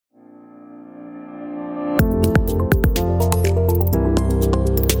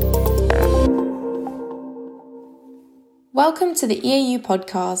Welcome to the EAU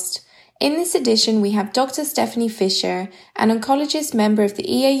podcast. In this edition, we have Dr. Stephanie Fisher, an oncologist member of the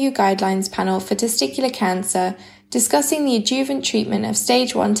EAU Guidelines Panel for Testicular Cancer, discussing the adjuvant treatment of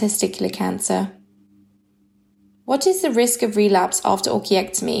stage 1 testicular cancer. What is the risk of relapse after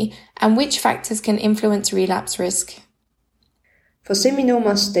orchiectomy, and which factors can influence relapse risk? For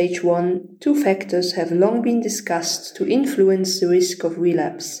seminoma stage 1, two factors have long been discussed to influence the risk of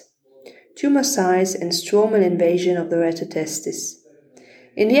relapse: tumor size and stromal invasion of the retotestis.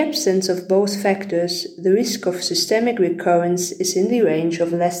 In the absence of both factors, the risk of systemic recurrence is in the range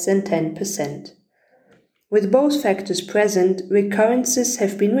of less than 10%. With both factors present, recurrences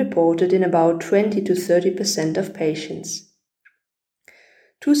have been reported in about 20 to 30% of patients.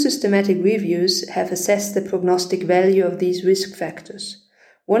 Two systematic reviews have assessed the prognostic value of these risk factors,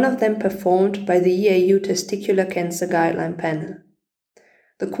 one of them performed by the EAU Testicular Cancer Guideline Panel.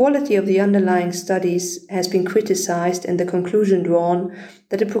 The quality of the underlying studies has been criticized and the conclusion drawn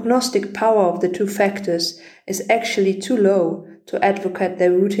that the prognostic power of the two factors is actually too low to advocate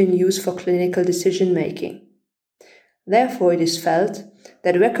their routine use for clinical decision-making. Therefore, it is felt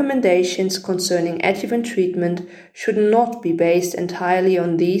that recommendations concerning adjuvant treatment should not be based entirely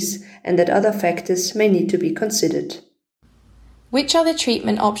on these and that other factors may need to be considered. Which are the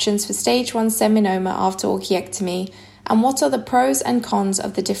treatment options for stage 1 seminoma after orchiectomy, and what are the pros and cons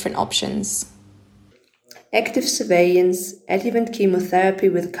of the different options? Active surveillance, adjuvant chemotherapy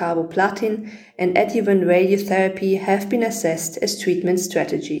with carboplatin, and adjuvant radiotherapy have been assessed as treatment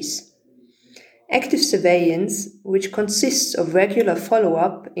strategies. Active surveillance, which consists of regular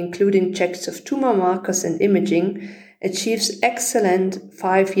follow-up, including checks of tumor markers and imaging, achieves excellent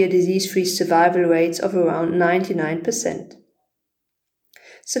 5-year disease-free survival rates of around 99%.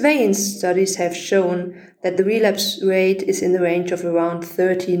 Surveillance studies have shown that the relapse rate is in the range of around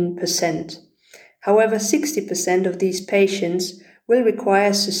 13%. However, 60% of these patients will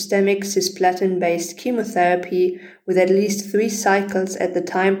require systemic cisplatin-based chemotherapy with at least 3 cycles at the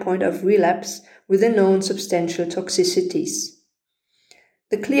time point of relapse with the known substantial toxicities.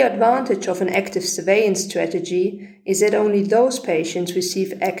 The clear advantage of an active surveillance strategy is that only those patients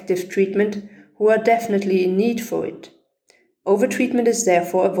receive active treatment who are definitely in need for it. Overtreatment is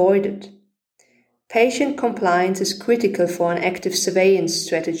therefore avoided. Patient compliance is critical for an active surveillance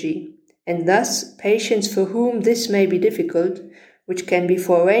strategy, and thus patients for whom this may be difficult, which can be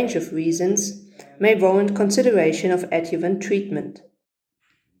for a range of reasons, may warrant consideration of adjuvant treatment.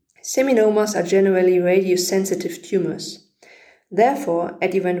 Seminomas are generally radiosensitive tumors. Therefore,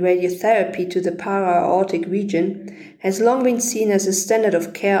 adjuvant radiotherapy to the para-aortic region has long been seen as a standard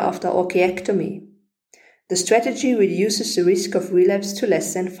of care after orchiectomy. The strategy reduces the risk of relapse to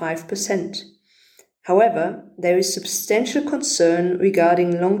less than 5%. However, there is substantial concern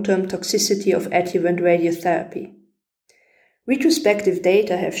regarding long-term toxicity of adjuvant radiotherapy. Retrospective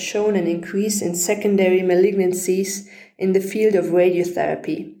data have shown an increase in secondary malignancies in the field of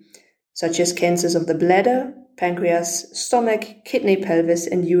radiotherapy, such as cancers of the bladder, pancreas, stomach, kidney, pelvis,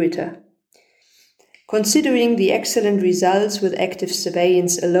 and ureter. Considering the excellent results with active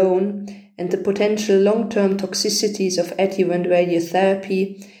surveillance alone and the potential long-term toxicities of adjuvant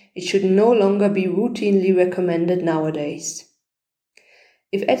radiotherapy, it should no longer be routinely recommended nowadays.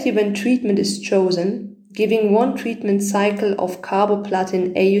 If adjuvant treatment is chosen, giving one treatment cycle of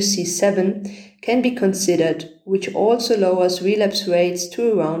carboplatin AUC7 can be considered, which also lowers relapse rates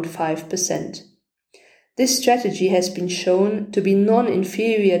to around 5%. This strategy has been shown to be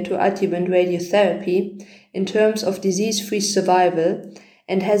non-inferior to adjuvant radiotherapy in terms of disease-free survival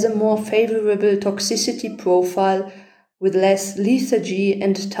and has a more favorable toxicity profile with less lethargy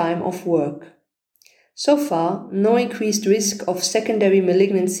and time off work. So far, no increased risk of secondary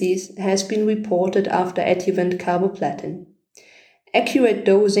malignancies has been reported after adjuvant carboplatin. Accurate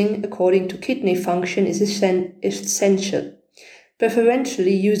dosing according to kidney function is essential,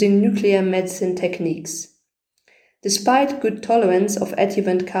 preferentially using nuclear medicine techniques. Despite good tolerance of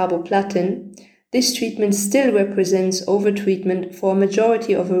adjuvant carboplatin, this treatment still represents overtreatment for a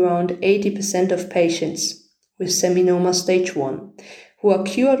majority of around 80% of patients with seminoma stage 1, who are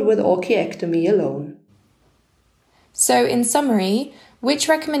cured with orchiectomy alone. So, in summary, which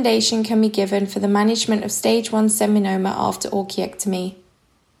recommendation can be given for the management of stage 1 seminoma after orchiectomy?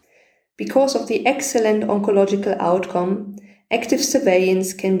 Because of the excellent oncological outcome, active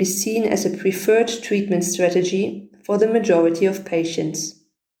surveillance can be seen as a preferred treatment strategy for the majority of patients.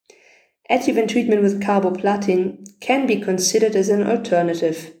 Adjuvant treatment with carboplatin can be considered as an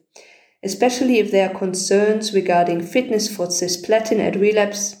alternative, especially if there are concerns regarding fitness for cisplatin at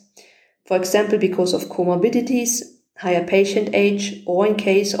relapse, for example because of comorbidities, higher patient age, or in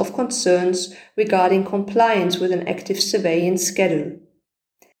case of concerns regarding compliance with an active surveillance schedule.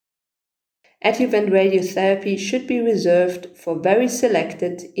 Adjuvant radiotherapy should be reserved for very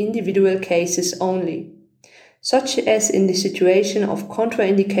selected individual cases only, such as in the situation of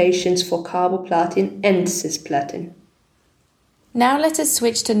contraindications for carboplatin and cisplatin. Now let us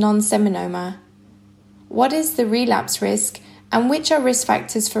switch to non-seminoma. What is the relapse risk and which are risk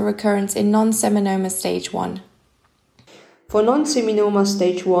factors for recurrence in non-seminoma stage 1? For non-seminoma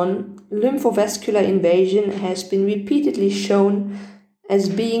stage 1, lymphovascular invasion has been repeatedly shown as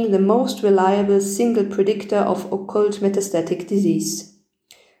being the most reliable single predictor of occult metastatic disease.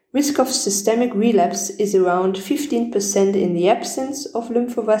 Risk of systemic relapse is around 15% in the absence of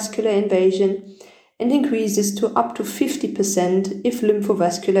lymphovascular invasion and increases to up to 50% if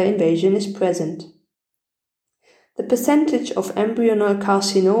lymphovascular invasion is present. The percentage of embryonal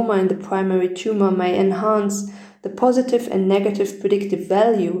carcinoma in the primary tumor may enhance the positive and negative predictive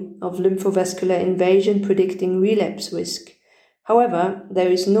value of lymphovascular invasion predicting relapse risk. However, there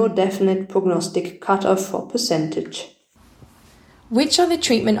is no definite prognostic cutoff for percentage. Which are the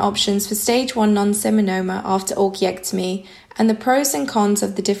treatment options for stage 1 non-seminoma after orchiectomy and the pros and cons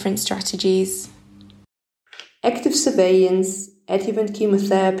of the different strategies? Active surveillance, adjuvant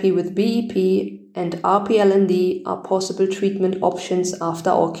chemotherapy with BEP, and RP-LND are possible treatment options after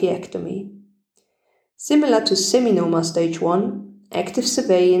orchiectomy. Similar to seminoma stage 1, active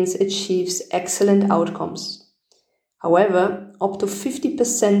surveillance achieves excellent outcomes. However, up to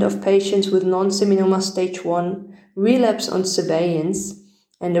 50% of patients with non-seminoma stage 1 relapse on surveillance,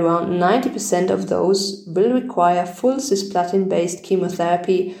 and around 90% of those will require full cisplatin-based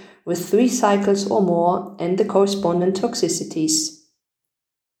chemotherapy with 3 cycles or more and the corresponding toxicities.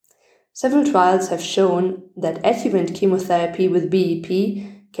 Several trials have shown that adjuvant chemotherapy with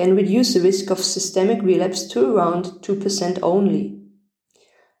BEP can reduce the risk of systemic relapse to around 2% only.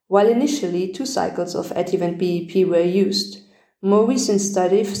 While initially 2 cycles of adjuvant BEP were used, more recent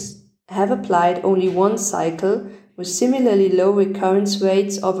studies have applied only 1 cycle with similarly low recurrence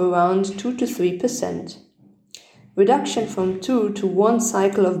rates of around 2 to 3%. Reduction from 2 to 1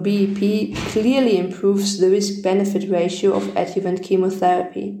 cycle of BEP clearly improves the risk-benefit ratio of adjuvant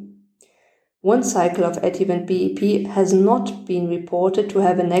chemotherapy. 1 cycle of adjuvant BEP has not been reported to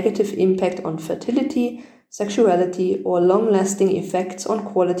have a negative impact on fertility, sexuality, or long-lasting effects on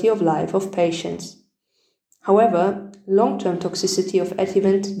quality of life of patients. However, long-term toxicity of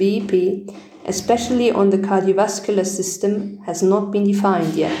adjuvant BEP, especially on the cardiovascular system, has not been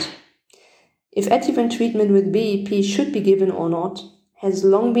defined yet. If adjuvant treatment with BEP should be given or not has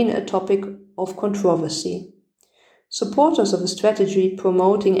long been a topic of controversy. Supporters of a strategy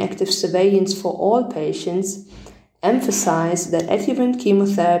promoting active surveillance for all patients emphasize that adjuvant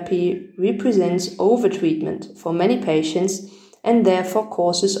chemotherapy represents overtreatment for many patients and therefore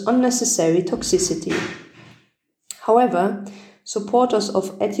causes unnecessary toxicity. However, supporters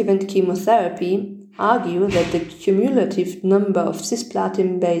of adjuvant chemotherapy argue that the cumulative number of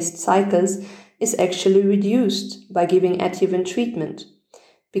cisplatin-based cycles is actually reduced by giving adjuvant treatment,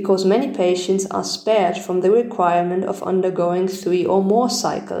 because many patients are spared from the requirement of undergoing 3 or more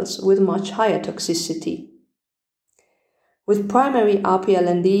cycles with much higher toxicity. With primary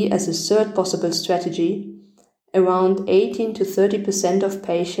RP-LND as a third possible strategy, around 18 to 30% of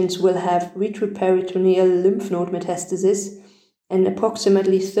patients will have retroperitoneal lymph node metastasis, and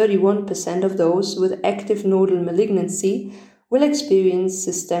approximately 31% of those with active nodal malignancy will experience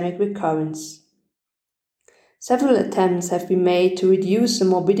systemic recurrence. Several attempts have been made to reduce the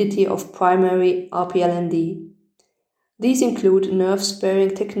morbidity of primary RP-LND. These include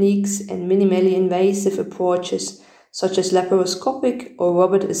nerve-sparing techniques and minimally invasive approaches such as laparoscopic or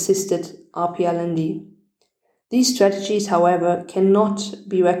robot-assisted RP-LND. These strategies, however, cannot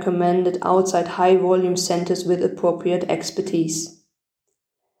be recommended outside high-volume centers with appropriate expertise.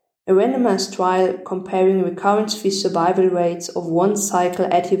 A randomized trial comparing recurrence-free survival rates of 1 cycle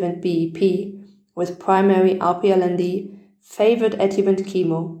adjuvant BEP with primary RP-LND favored adjuvant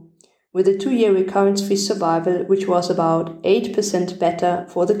chemo, with a 2-year recurrence-free survival which was about 8% better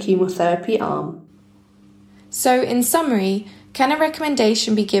for the chemotherapy arm. So, in summary, can a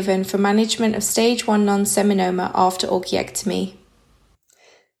recommendation be given for management of stage 1 non-seminoma after orchiectomy?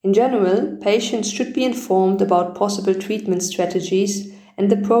 In general, patients should be informed about possible treatment strategies and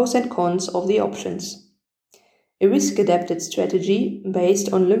the pros and cons of the options. A risk-adapted strategy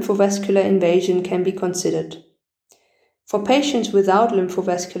based on lymphovascular invasion can be considered. For patients without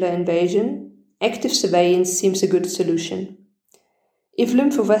lymphovascular invasion, active surveillance seems a good solution. If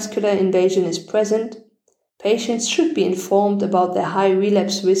lymphovascular invasion is present, patients should be informed about their high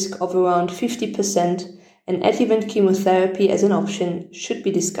relapse risk of around 50% and adjuvant chemotherapy as an option should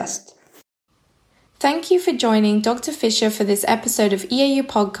be discussed. Thank you for joining Dr. Fisher for this episode of EAU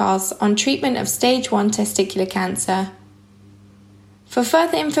Podcasts on treatment of stage 1 testicular cancer. For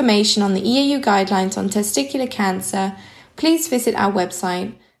further information on the EAU guidelines on testicular cancer, please visit our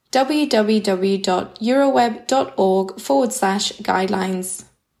website www.euroweb.org/guidelines.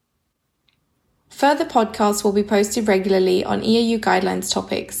 Further podcasts will be posted regularly on EAU guidelines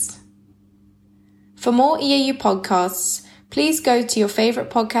topics. For more EAU podcasts, please go to your favourite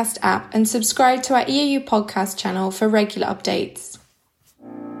podcast app and subscribe to our EAU podcast channel for regular updates.